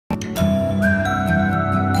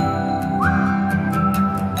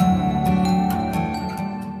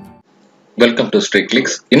Welcome to Straight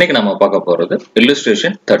Clicks. இன்னைக்கு நாம பார்க்க போறது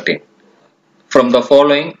illustration 13. From the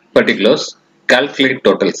following particulars, calculate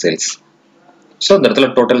total sales. So இந்த இடத்துல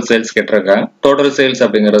total sales கேட்டிருக்காங்க. Total sales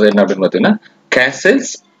அப்படிங்கிறது என்ன அப்படின்னு பார்த்தீங்கன்னா cash sales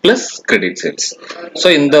plus credit sales. So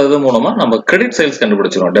இந்த இது மூலமா நம்ம credit sales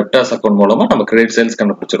கண்டுபிடிச்சிருவோம். Debtors account மூலமா நம்ம credit sales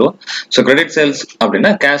கண்டுபிடிச்சிருவோம். So credit sales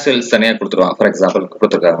அப்படின்னா cash sales தனியா கொடுத்துருவாங்க. For example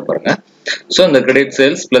கொடுத்துருக்காங்க பாருங்க. So இந்த credit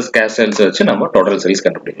sales plus cash sales வச்சு நம்ம total sales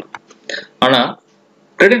கண்டுபிடிக்கலாம். ஆனா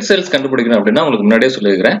credit sales கண்டுபிடிக்கணும் அப்படின்னா உங்களுக்கு முன்னாடியே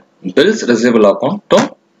சொல்லியிருக்கிறேன் bills receivable account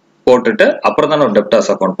போட்டுட்டு அப்புறம் தான் ஒரு debtors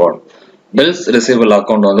account போடணும். bills receivable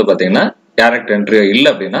account வந்து பாத்தீங்கன்னா direct entry இல்ல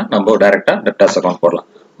அப்படின்னா நம்ம டைரக்டா debtors account போடலாம்.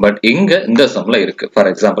 பட் இங்க இந்த சம்ல இருக்கு. ஃபார்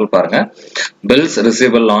எக்ஸாம்பிள் பாருங்க, bills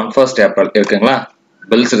receivable on 1st April இருக்குங்களா,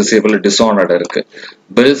 bills receivable dishonored இருக்கு,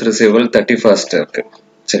 bills receivable 31st இருக்கு,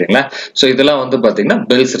 சரிங்களா. சோ இதெல்லாம் வந்து பாத்தீங்கன்னா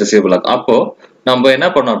bills receivable account. அப்போ நம்ம என்ன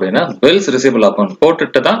பண்ணோம் அப்படின்னா bills receivable account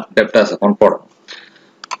போட்டுட்டு தான் debtors account போடணும்.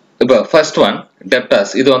 இப்போ first one debtors,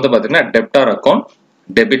 இது வந்து பாத்தீங்கன்னா debtor account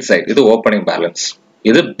debit side, இது opening balance.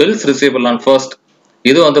 இது bills receivable on 1st,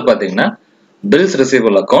 இது வந்து பாத்தீங்கன்னா bills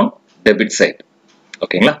receivable account debit side,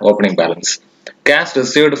 ஓகேங்களா, opening balance. Cash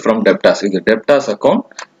received from debtors, இது debtors account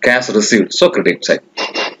cash received, so credit side.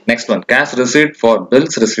 Next one cash received for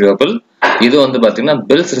bills receivable, இது வந்து பாத்தீங்கன்னா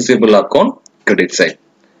bills receivable account credit side.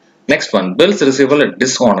 Next one bills receivable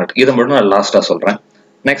dishonored, இது மட்டும் நான் லாஸ்டா சொல்றேன்.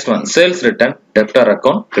 Next one sales return debtor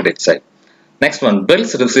account credit side. Next one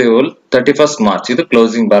bills receivable 31st March, இது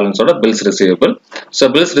closing balance ஓட bills receivable, so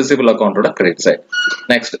bills receivable account ஓட credit side.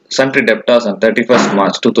 Next sundry debtors on 31st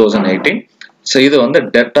March 2018, so இது வந்து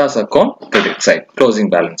debtors account credit side, closing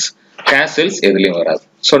balance. Cash sales எதுலயும் வராது.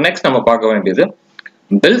 So next நம்ம பார்க்க வேண்டியது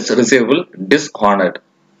bills receivable dishonored,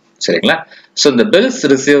 சரிங்களா. so இந்த bills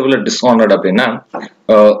receivable dishonored அப்படின்னா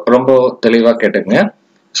ரொம்ப தெளிவா கேட்டுங்க.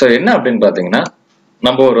 so என்ன அப்படின்னு பாத்தீங்கன்னா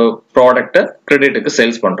நம்ம ஒரு ப்ராடக்ட் கிரெடிட்டுக்கு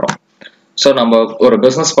சேல்ஸ் பண்றோம். சோ நம்ம ஒரு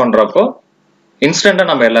பிசினஸ் பண்றப்போ இன்ஸ்டன்டா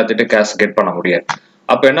நம்ம எல்லாத்திட்டும் கேஷ் கெட் பண்ண முடியாது.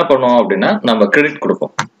 அப்ப என்ன பண்ணுவோம் அப்படின்னா நம்ம கிரெடிட்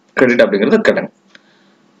கொடுப்போம். கிரெடிட் அப்படிங்கிறது கடன்.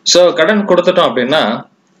 சோ கடன் கொடுத்துட்டோம் அப்படின்னா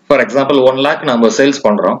ஃபார் எக்ஸாம்பிள் 1 lakh நம்ம சேல்ஸ்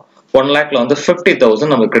பண்றோம், 1 lakhல வந்து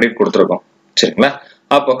 50,000 நம்ம கிரெடிட் கொடுத்துருக்கோம், சரிங்களா.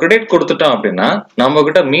 அப்போ கிரெடிட் கொடுத்துட்டோம் அப்படின்னா நம்ம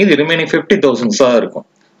கிட்ட மீதி ரிமைனிங் 50,000 தான் இருக்கும்.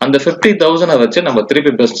 அந்த 50,000 வச்சு நம்ம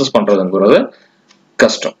திருப்பி பிசினஸ் பண்றதுங்கிறது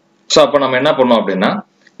கஷ்டம். சோ அப்ப நம்ம என்ன பண்ணோம் அப்படின்னா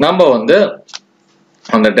நம்ம வந்து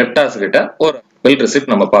அந்த டெப்டார்ஸ் கிட்ட ஒரு பில்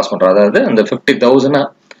ரெசிப்ட் நம்ம பாஸ் பண்றோம். அதாவது அந்த 50,000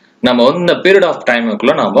 நம்ம வந்து இந்த பீரியட் ஆஃப்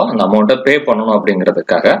டைமுக்குள்ள நம்ம அந்த அமௌண்ட்டை பே பண்ணணும்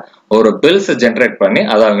அப்படிங்கிறதுக்காக ஒரு பில்ஸ் ஜென்ரேட் பண்ணி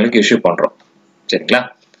அதை அவங்களுக்கு இஷ்யூ பண்றோம், சரிங்களா.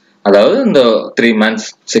 அதாவது இந்த 3 months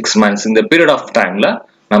 6 months இந்த பீரியட் ஆஃப் டைம்ல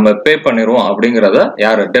நம்ம பே பண்ணிடுவோம் அப்படிங்கிறத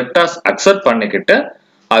யாரு டெப்டார்ஸ் அக்செப்ட் பண்ணிக்கிட்டு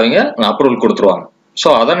அவங்க அப்ரூவல் கொடுத்துருவாங்க. சோ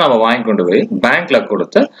அதை நம்ம வாங்கி கொண்டு போய் பேங்க்ல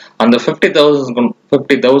கொடுத்து அந்த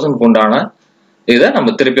 50,000 உண்டான இதை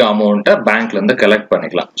நம்ம திருப்பி அமௌண்ட்டை பேங்க்ல இருந்து கலெக்ட்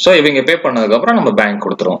பண்ணிக்கலாம். சோ இவங்க பே பண்ணதுக்கு அப்புறம் நம்ம பேங்க்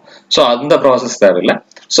கொடுத்துருவோம். சோ அந்த ப்ராசஸ் தேவையில்லை.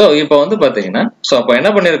 சோ இப்போ வந்து பாத்தீங்கன்னா சோ அப்ப என்ன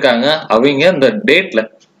பண்ணிருக்காங்க, அவங்க இந்த டேட்ல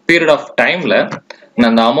பீரியட் ஆஃப் டைம்ல நான்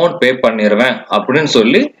அந்த அமௌண்ட் பே பண்ணிடுவேன் அப்படின்னு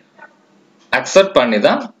சொல்லி அக்செப்ட் பண்ணி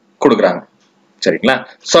தான் கொடுக்குறாங்க, சரிங்களா.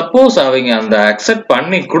 சப்போஸ் அவங்க அந்த அக்செப்ட்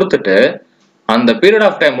பண்ணி கொடுத்துட்டு அந்த பீரியட்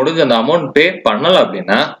ஆஃப் டைம் முடிஞ்சு அந்த அமௌண்ட் பே பண்ணல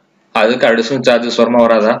அப்படின்னா அதுக்கு அடிஷனல் சார்ஜஸ் வருமா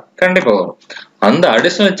வராதா? கண்டிப்பா வரும். அந்த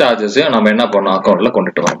அடிஷனல் சார்ஜஸையும் நம்ம என்ன பண்ணோம், அக்கௌண்ட்ல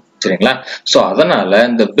கொண்டுட்டு வரோம், சரிங்களா. சோ அதனால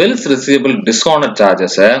இந்த பில்ஸ் ரிசீவபிள் டிஸ்கவுண்ட்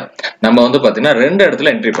சார்ஜஸ நம்ம வந்து பாத்தீங்கன்னா 2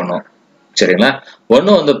 இடத்துல என்ட்ரி பண்ணுவோம், சரிங்களா.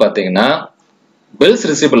 ஒன்னு வந்து பாத்தீங்கன்னா பில்ஸ்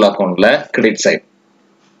ரிசீவபிள் அக்கௌண்ட்ல கிரெடிட் சைட்,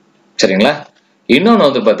 சரிங்களா. இன்னொன்னு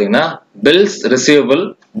வந்து பாத்தீங்கன்னா பில்ஸ் ரிசீவபிள்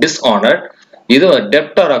டிஸ்ஆனர்ட், இது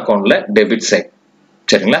டெப்டார் அக்கௌண்ட்ல டெபிட் சைட்,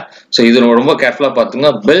 சரிங்களா. சோ இது ரொம்ப கேர்ஃபுல்லா பாத்துங்க.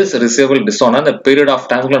 பில்ஸ் ரிசீவபிள் டிஸ்ஆனர் அந்த பீரியட் ஆஃப்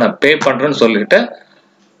டைம்ல நான் பே பண்றேன்னு சொல்லிட்டு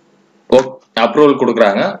அப்ரூவல்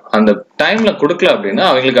கொடுக்குறாங்க, அந்த டைம்ல கொடுக்கல அப்படின்னா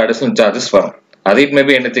அவங்களுக்கு அடிஷனல் சார்ஜஸ் வரும். அது இட்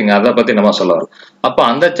மேபி எனிதிங், அதை பத்தி நம்ம சொல்ல வரோம். அப்ப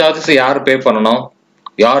அந்த சார்ஜஸ் யார் பே பண்ணணும்,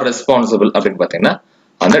 யார் ரெஸ்பான்சிபிள் அப்படின்னு பாத்தீங்கன்னா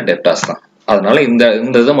அந்த டெப்டார்ஸ் தான். அதனால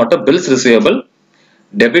இந்த இது மட்டும் bills receivable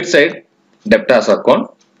debit side debtors account,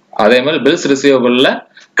 அதே மாதிரி பில்ஸ் ரிசீவபிள்ல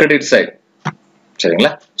கிரெடிட் சைட்,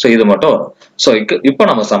 சரிங்களா. சோ இது மட்டும் வரும். சோ இப்போ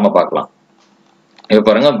நம்ம சம்ம பார்க்கலாம். இப்போ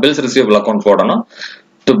பாருங்க பில்ஸ் ரிசீவபிள் அக்கௌண்ட் போடணும்.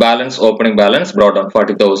 to balance opening balance brought down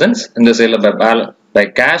 40,000, in the sale by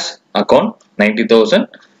cash account 90,000,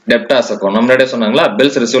 debtors account நம்மளே சொன்னாங்களா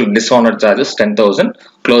bills receivable dishonored charges 10,000,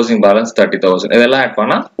 closing balance 30,000, இதெல்லாம் ஆட்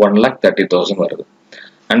பண்ணா 1,30,000 வருது.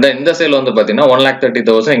 and then இந்த சேல் வந்து பாத்தீங்கன்னா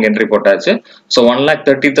 1,30,000 இங்க என்ட்ரி போட்டாச்சு. சோ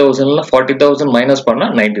 1,30,000ல 40,000 மைனஸ் பண்ணா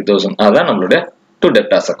 90,000, அதான் நம்மளுடைய to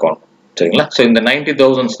debtors account, சரிங்களா. சோ இந்த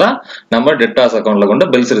 90,000 தான் நம்ம debtors accountல கொண்டு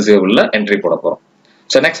bills receivable என்ட்ரி போட போறோம்.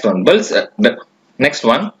 So next one bills next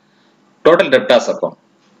one total debtors account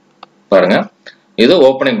பாருங்க, இது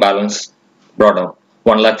opening balance brought down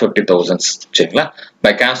 1,50,000 சரிங்களா.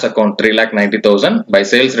 By cash account 3,90,000, by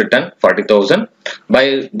sales return 40,000, by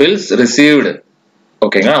bills received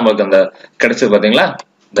ஓகேங்களா, நமக்கு அந்த கிடைச்சது பாத்தீங்களா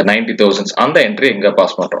இந்த 90,000 அந்த என்ட்ரி எங்க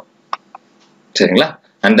பாஸ் பண்றோம் சரிங்களா.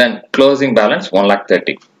 and then closing balance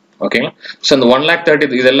 1,30,000 ஓகேங்களா. சோ இந்த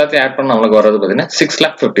 1,30,000 இது எல்லாத்தையும் ஆட் பண்ணா நமக்கு வரது பாத்தீங்கன்னா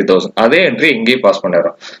 6,50,000 அதே என்ட்ரி இங்கேயே பாஸ்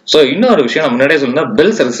பண்ணிடுறோம். சோ இன்னொரு விஷயம் நான் முன்னாடியே சொல்லிருந்தேன்,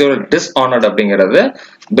 பில்ஸ் ரிசீவபிள் டிஸ்ஆனர்ட் அப்படிங்கிறது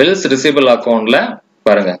பில்ஸ் ரிசீவபிள் அக்கவுண்ட்ல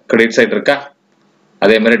பாருங்க கிரெடிட் சைடு இருக்கா,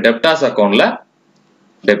 அதே மாதிரி டெப்டார்ஸ் அக்கவுண்ட்ல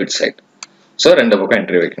டெபிட் சைடு. சோ ரெண்டு பக்கம்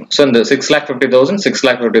என்ட்ரி வைக்கணும். சோ இந்த 6,50,000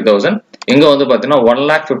 6,50,000 இங்க வந்து பாத்தீங்கன்னா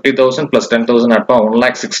 1,50,000 plus 10,000 ஆட் பண்ணா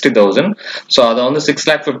 1,60,000. சோ அத வந்து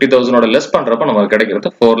 6,50,000 ஓட லெஸ் பண்றப்ப நமக்கு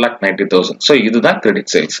கிடைக்கிறது 4,90,000. சோ இதுதான்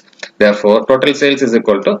credit sales. therefore total sales is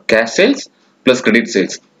equal to cash sales plus credit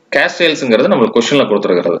sales. cash salesங்கிறது நமக்கு क्वेश्चनல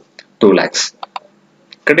கொடுத்திருக்கிறது 2 lakhs.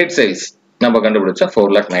 credit sales நம்ம கண்டுபிடிச்சா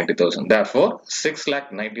 4,90,000. therefore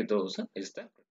 6,90,000 is the